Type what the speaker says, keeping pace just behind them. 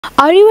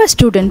Are you a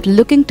student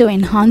looking to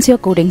enhance your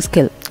coding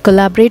skill,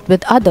 collaborate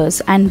with others,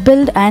 and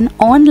build an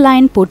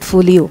online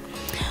portfolio?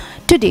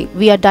 Today,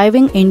 we are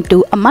diving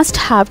into a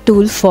must-have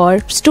tool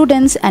for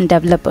students and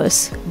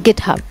developers,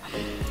 GitHub.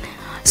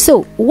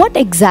 So, what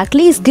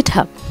exactly is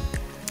GitHub?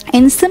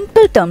 In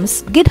simple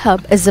terms,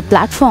 GitHub is a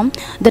platform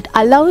that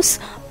allows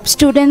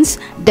students,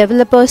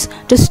 developers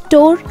to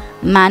store,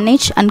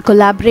 manage, and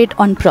collaborate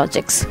on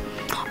projects,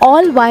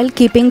 all while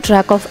keeping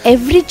track of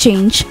every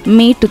change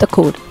made to the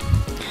code.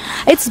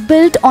 It's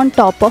built on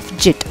top of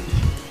JIT,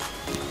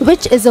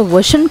 which is a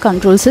version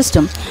control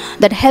system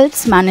that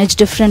helps manage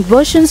different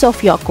versions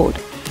of your code.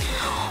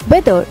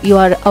 Whether you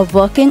are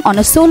working on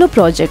a solo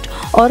project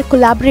or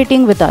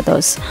collaborating with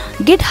others,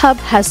 GitHub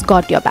has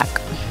got your back.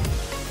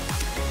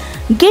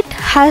 Git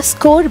has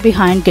core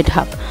behind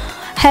GitHub,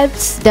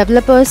 helps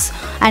developers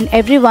and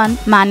everyone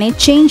manage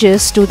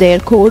changes to their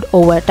code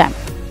over time.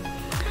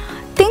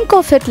 Think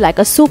of it like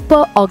a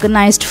super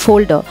organized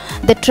folder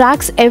that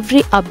tracks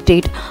every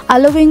update,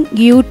 allowing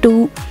you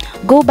to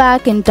go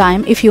back in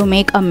time if you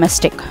make a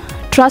mistake.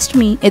 Trust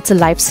me, it's a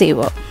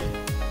lifesaver.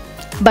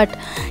 But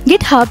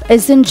GitHub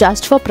isn't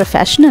just for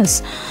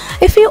professionals.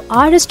 If you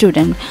are a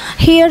student,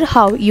 here's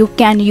how you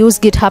can use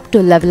GitHub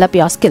to level up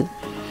your skill.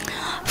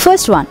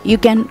 First one, you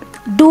can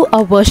do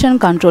a version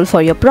control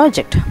for your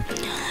project.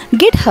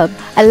 GitHub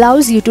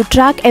allows you to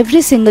track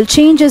every single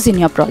changes in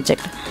your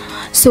project.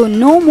 So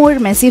no more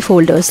messy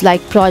folders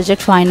like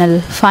project final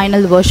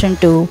version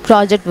 2,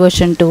 project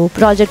version 2,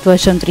 project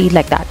version 3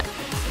 like that.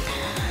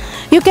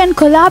 You can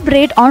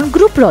collaborate on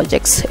group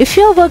projects. If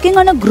you are working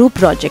on a group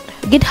project,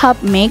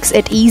 GitHub makes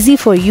it easy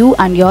for you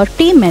and your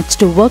teammates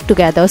to work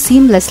together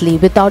seamlessly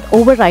without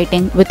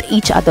overwriting with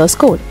each other's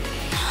code.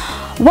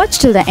 Watch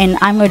till the end.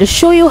 I'm going to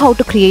show you how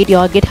to create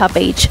your GitHub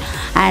page,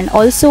 and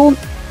also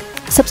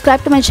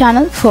subscribe to my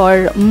channel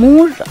for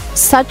more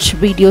such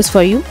videos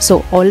for you.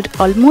 So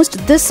almost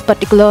this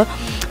particular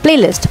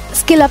playlist,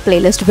 skill up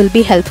playlist, will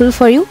be helpful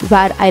for you,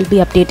 where I'll be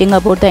updating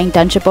about the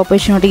internship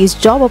opportunities,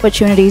 job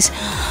opportunities,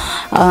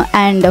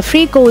 and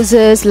free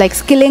courses like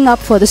skilling up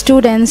for the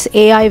students,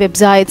 AI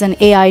websites, and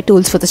AI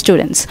tools for the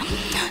students.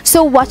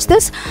 So watch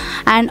this.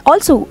 And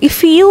also,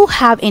 if you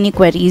have any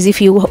queries, if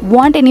you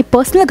want any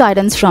personal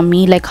guidance from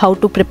me, like how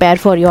to prepare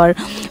for your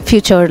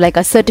future, like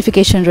a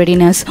certification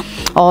readiness,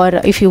 or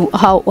if you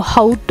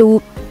how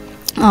to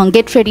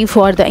get ready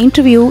for the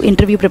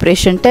interview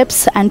preparation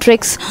tips and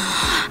tricks,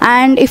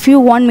 and if you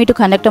want me to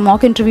conduct a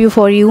mock interview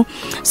for you,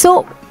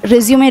 so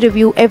resume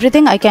review,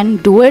 everything, I can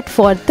do it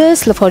for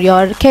this, for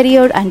your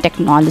career and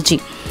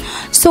technology.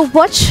 So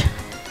watch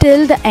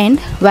till the end,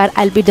 where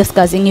I'll be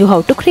discussing you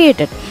how to create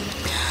it.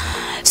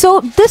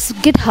 So this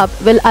GitHub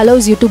will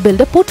allows you to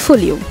build a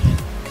portfolio.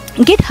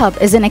 GitHub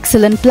is an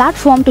excellent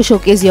platform to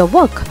showcase your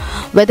work.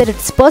 Whether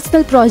it's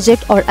personal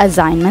project or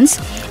assignments,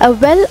 a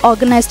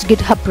well-organized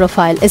GitHub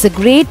profile is a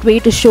great way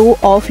to show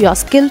off your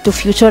skill to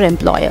future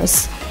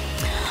employers.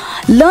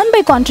 Learn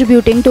by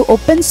contributing to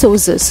open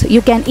sources.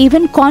 You can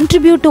even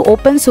contribute to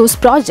open source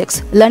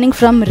projects, learning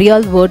from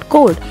real-world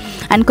code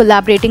and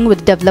collaborating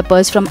with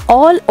developers from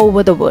all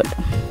over the world.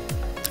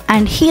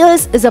 And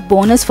here's is a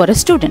bonus for a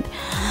student.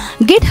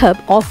 GitHub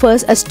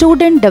offers a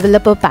student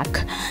developer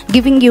pack,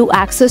 giving you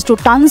access to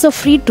tons of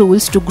free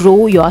tools to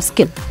grow your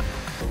skill.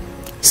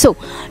 So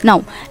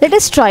now let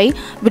us try.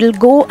 We'll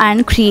go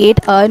and create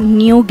a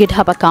new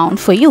GitHub account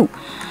for you.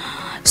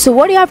 So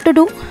what you have to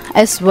do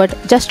is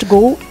just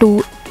go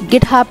to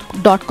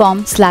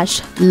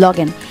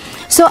github.com/login.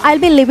 So I'll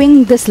be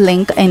leaving this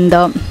link in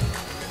the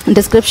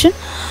description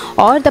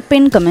or the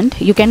pinned comment.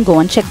 You can go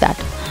and check that.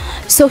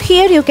 So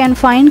here you can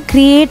find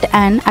create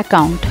an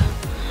account.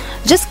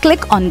 Just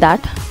click on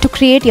that to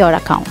create your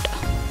account.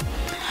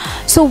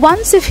 So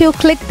once if you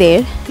click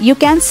there, you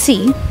can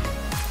see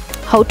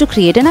how to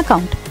create an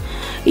account.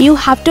 You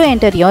have to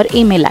enter your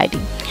email ID.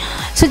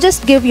 So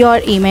just give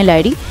your email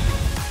ID.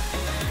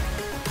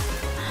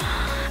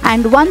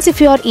 And once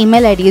if your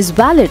email ID is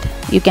valid,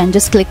 you can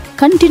just click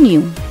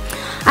continue.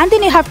 And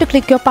then you have to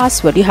click your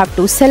password. You have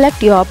to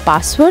select your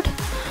password.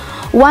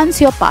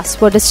 Once your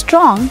password is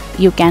strong,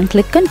 you can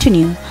click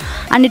continue,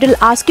 and it will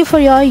ask you for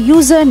your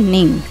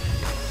username.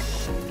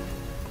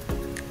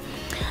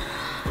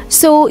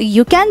 So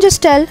you can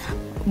just tell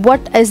what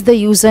is the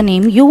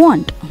username you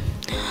want.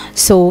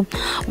 So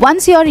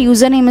once your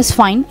username is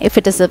fine, if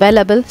it is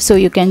available, so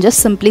you can just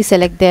simply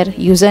select their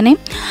username.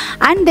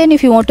 And then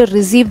if you want to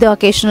receive the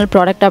occasional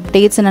product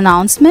updates and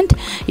announcement,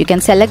 you can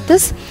select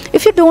this.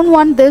 If you don't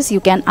want this, you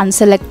can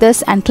unselect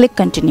this and click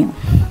continue.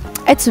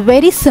 It's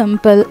very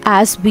simple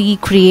as we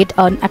create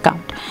an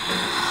account.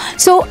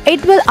 So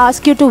it will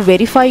ask you to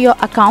verify your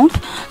account.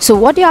 So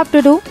what you have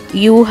to do,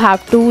 you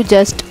have to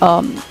just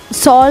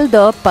solve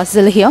the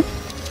puzzle here.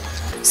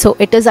 So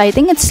it is, I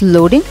think it's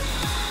loading.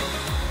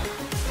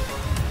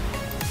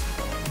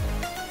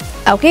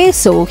 Okay,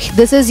 so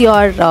this is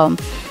your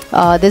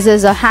this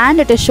is a hand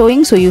it is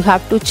showing, so you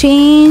have to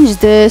change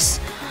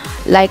this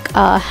like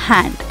a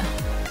hand.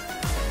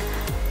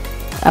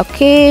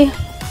 Okay,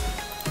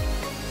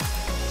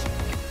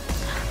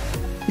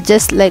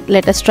 just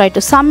let us try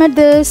to submit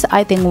this.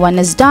 I think one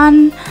is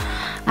done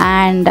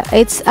and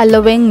it's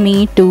allowing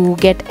me to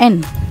get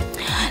in.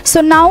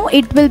 So now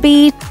it will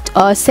be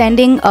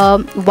sending a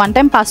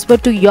one-time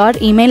password to your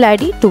email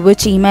ID, to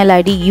which email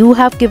ID you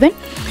have given.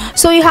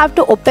 So you have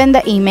to open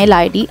the email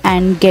ID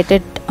and get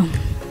it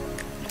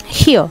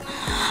here.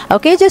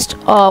 Okay, just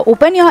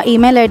open your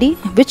email ID,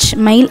 which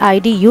mail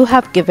ID you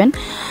have given.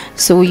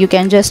 So you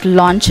can just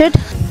launch it.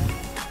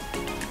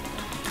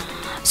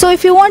 So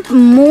if you want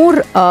more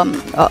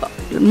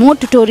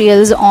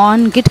tutorials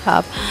on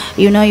GitHub,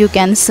 you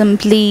can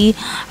simply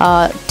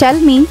tell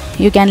me.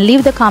 You can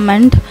leave the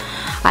comment.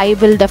 I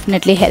will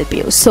definitely help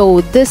you.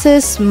 So this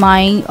is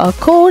my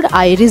code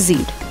I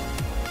received.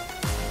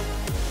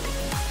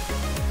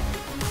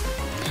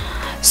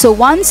 So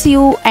once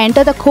you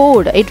enter the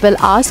code, it will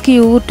ask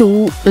you to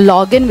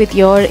log in with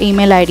your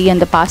email ID and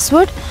the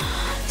password.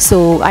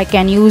 So I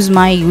can use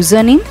my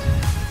username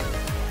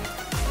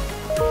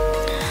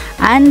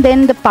and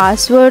then the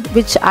password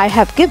which I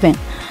have given,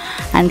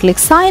 and click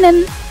sign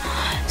in.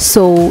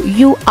 So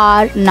you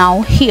are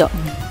now here.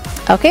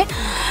 Okay,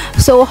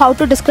 so how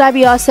to describe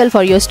yourself,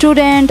 or your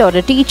student or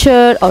a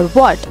teacher or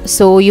what?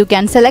 So you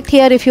can select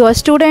here if you are a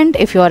student.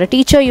 If you are a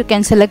teacher, you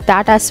can select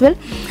that as well.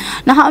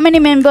 Now how many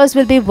members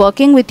will be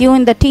working with you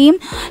in the team?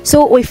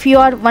 So if you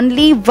are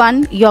only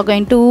one you're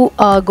going to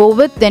go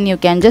with, then you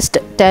can just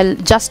tell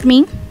just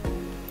me.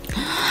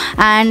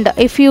 And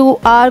if you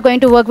are going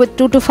to work with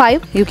 2 to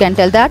 5, you can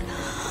tell that.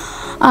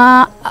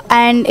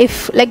 And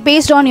if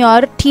based on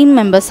your team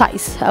member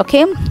size.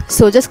 Okay,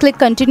 so just click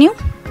continue.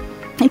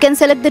 You can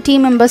select the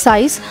team member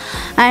size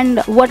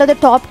and what are the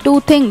top 2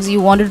 things you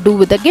want to do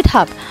with the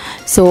GitHub.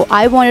 So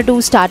I wanted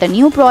to start a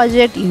new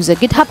project, use a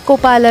GitHub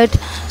Copilot.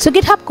 So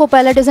GitHub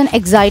Copilot is an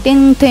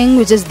exciting thing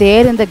which is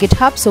there in the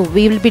GitHub. So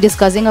we will be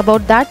discussing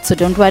about that. So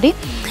don't worry.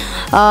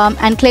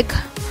 And click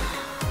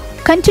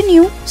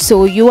continue.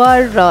 So you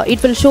are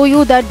it will show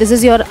you that this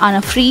is your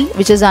free,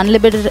 which is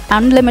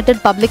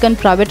unlimited public and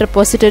private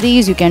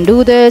repositories. You can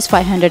do this,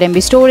 500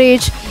 MB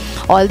storage,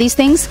 all these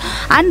things.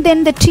 And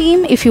then the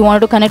team, if you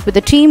want to connect with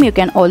the team, you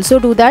can also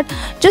do that.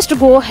 Just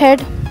go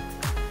ahead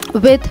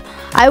with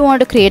I want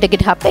to create a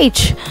GitHub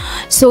page.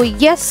 So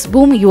yes,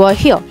 boom, you are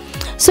here.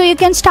 So you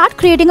can start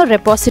creating a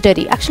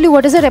repository. Actually,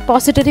 what is a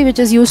repository? Which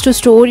is used to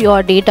store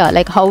your data,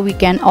 like how we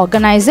can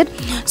organize it.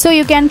 So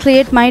you can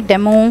create my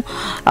demo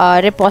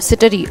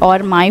repository or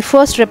my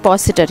first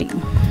repository.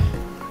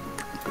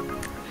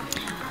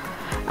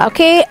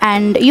 Okay,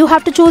 and you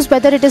have to choose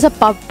whether it is a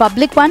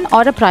public one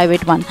or a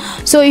private one.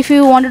 So if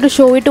you wanted to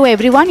show it to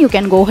everyone, you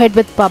can go ahead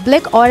with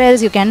public, or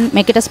else you can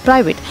make it as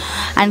private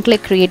and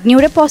click create new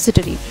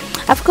repository.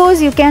 Of course,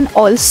 you can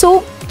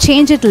also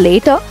change it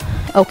later.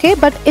 Okay,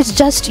 but it's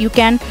just you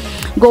can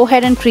go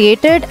ahead and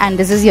create it, and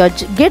this is your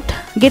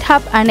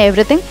GitHub and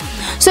everything.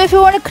 So if you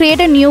want to create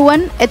a new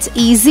one, it's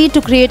easy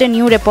to create a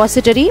new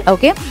repository.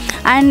 Okay,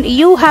 and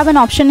you have an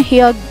option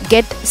here,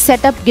 get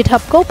set up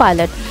GitHub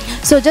Copilot.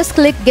 So just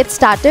click get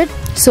started.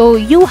 So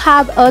you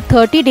have a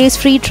 30 days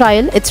free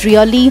trial. It's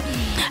really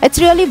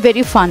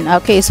very fun.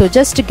 Okay, so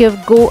just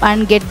go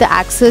and get the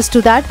access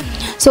to that.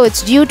 So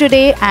it's due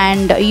today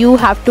and you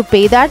have to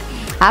pay that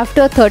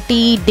after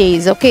 30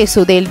 days. Okay,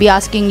 so they'll be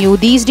asking you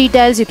these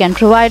details. You can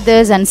provide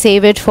this and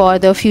save it for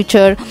the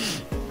future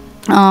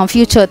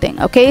thing.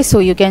 Okay, so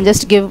you can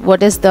just give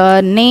what is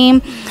the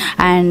name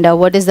and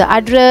what is the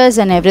address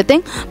and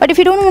everything. But if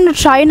you don't want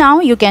to try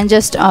now, you can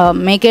just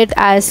make it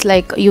as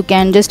you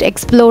can just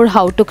explore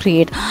how to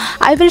create.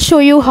 I will show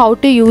you how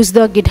to use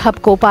the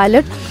GitHub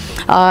Copilot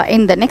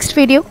in the next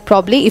video.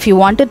 Probably if you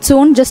want it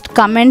soon, just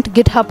comment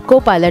GitHub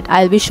Copilot.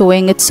 I'll be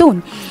showing it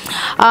soon.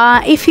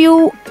 If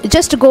you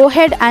just go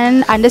ahead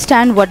and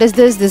understand what is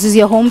this is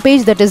your home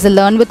page, that is the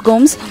Learn with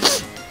Gomes.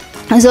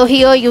 So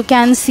here you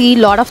can see a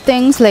lot of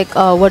things like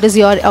what is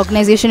your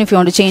organization. If you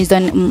want to change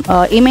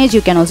the image,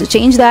 you can also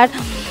change that,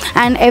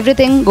 and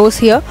everything goes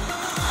here.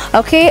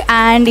 Okay,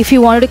 and if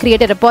you wanted to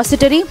create a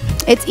repository,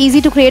 it's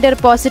easy to create a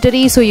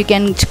repository. So you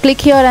can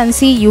click here and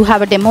see you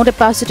have a demo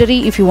repository.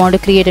 If you want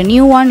to create a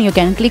new one, you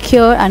can click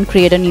here and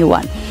create a new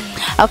one.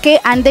 Okay,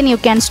 and then you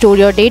can store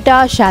your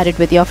data, share it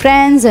with your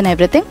friends and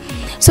everything.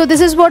 So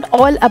this is what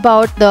all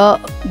about the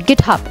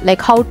GitHub,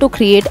 like how to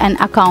create an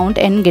account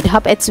in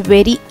GitHub. It's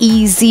very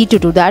easy to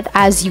do that,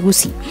 as you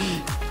see.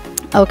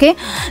 Okay,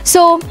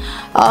 so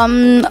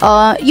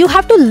you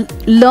have to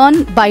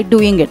learn by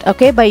doing it.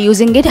 Okay, by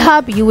using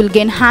GitHub, you will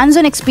gain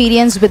hands-on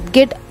experience with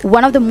Git,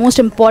 one of the most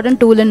important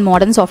tool in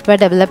modern software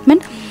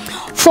development.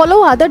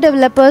 Follow other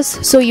developers,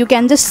 so you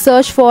can just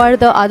search for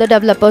the other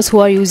developers who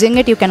are using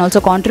it. You can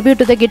also contribute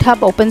to the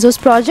GitHub open source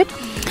project,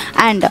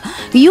 and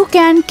you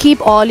can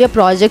keep all your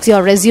projects,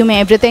 your resume,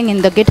 everything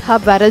in the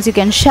GitHub, where else you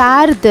can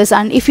share this.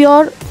 And if you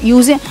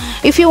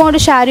want to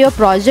share your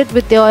project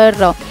with your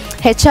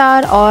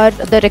HR or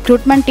the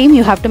recruitment team,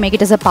 you have to make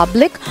it as a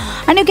public,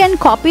 and you can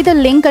copy the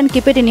link and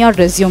keep it in your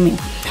resume.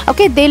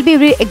 Okay, they'll be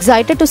really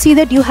excited to see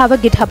that you have a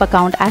GitHub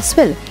account as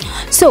well.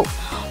 So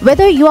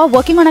whether you are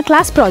working on a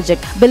class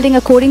project, building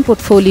a coding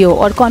portfolio,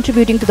 or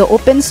contributing to the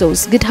open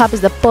source, GitHub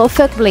is the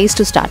perfect place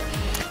to start.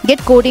 Get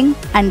coding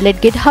and let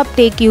GitHub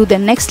take you the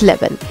next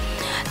level.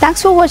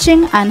 Thanks for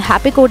watching and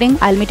happy coding.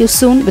 I'll meet you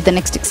soon with the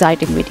next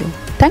exciting video.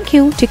 Thank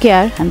you, take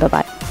care and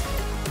bye-bye.